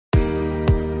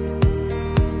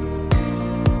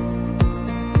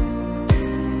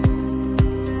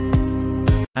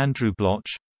Andrew Bloch,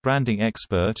 branding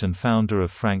expert and founder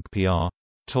of Frank PR,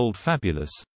 told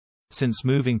Fabulous. Since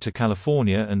moving to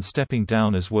California and stepping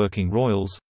down as working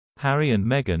royals, Harry and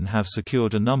Meghan have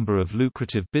secured a number of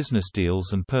lucrative business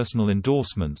deals and personal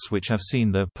endorsements which have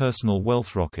seen their personal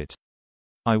wealth rocket.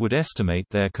 I would estimate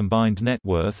their combined net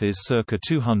worth is circa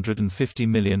 £250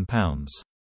 million.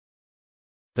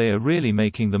 They are really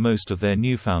making the most of their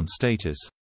newfound status,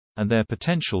 and their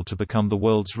potential to become the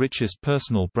world's richest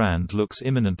personal brand looks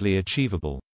imminently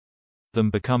achievable. Them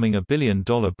becoming a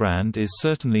billion-dollar brand is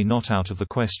certainly not out of the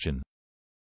question.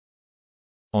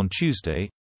 On Tuesday,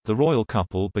 the royal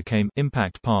couple became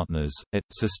impact partners at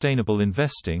Sustainable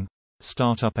Investing,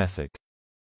 Startup Ethic.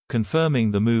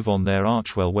 Confirming the move on their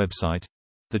Archewell website,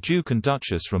 the Duke and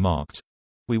Duchess remarked,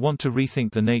 "We want to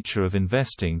rethink the nature of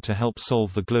investing to help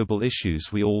solve the global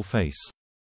issues we all face."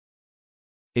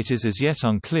 It is as yet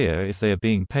unclear if they are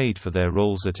being paid for their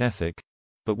roles at Ethic,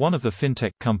 but one of the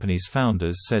fintech company's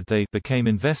founders said they became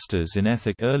investors in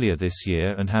Ethic earlier this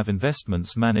year and have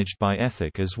investments managed by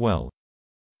Ethic as well.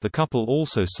 The couple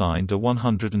also signed a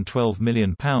 £112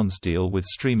 million deal with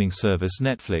streaming service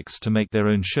Netflix to make their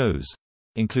own shows,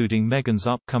 including Meghan's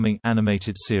upcoming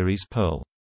animated series Pearl.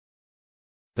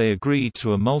 They agreed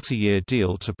to a multi-year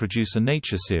deal to produce a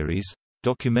nature series,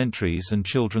 documentaries and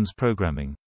children's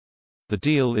programming. The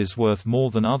deal is worth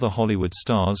more than other Hollywood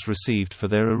stars received for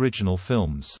their original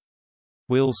films.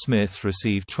 Will Smith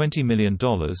received $20 million,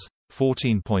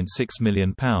 £14.6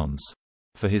 million,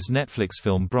 for his Netflix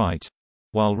film Bright,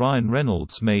 while Ryan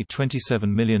Reynolds made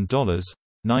 $27 million,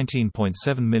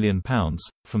 £19.7 million,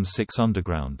 from Six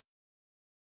Underground.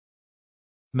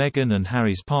 Meghan and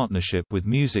Harry's partnership with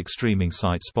music streaming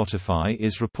site Spotify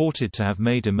is reported to have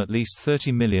made him at least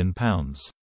 £30 million.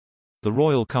 The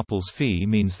royal couple's fee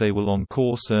means they will on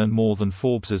course earn more than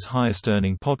Forbes's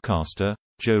highest-earning podcaster,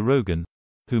 Joe Rogan,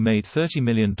 who made $30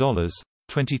 million,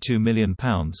 £22 million,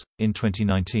 in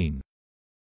 2019.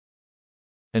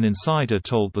 An insider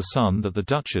told The Sun that the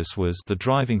Duchess was the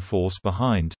driving force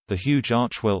behind the huge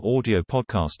Archewell audio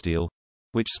podcast deal,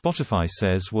 which Spotify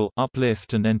says will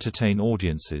uplift and entertain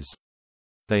audiences.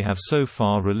 They have so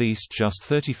far released just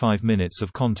 35 minutes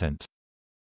of content.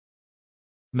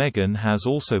 Meghan has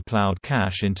also plowed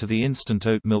cash into the instant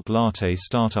oat milk latte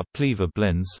startup Cleaver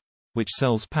Blends, which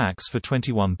sells packs for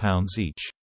 £21 each.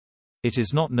 It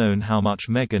is not known how much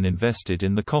Meghan invested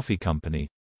in the coffee company,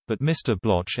 but Mr.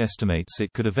 Bloch estimates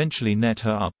it could eventually net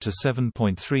her up to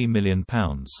 £7.3 million.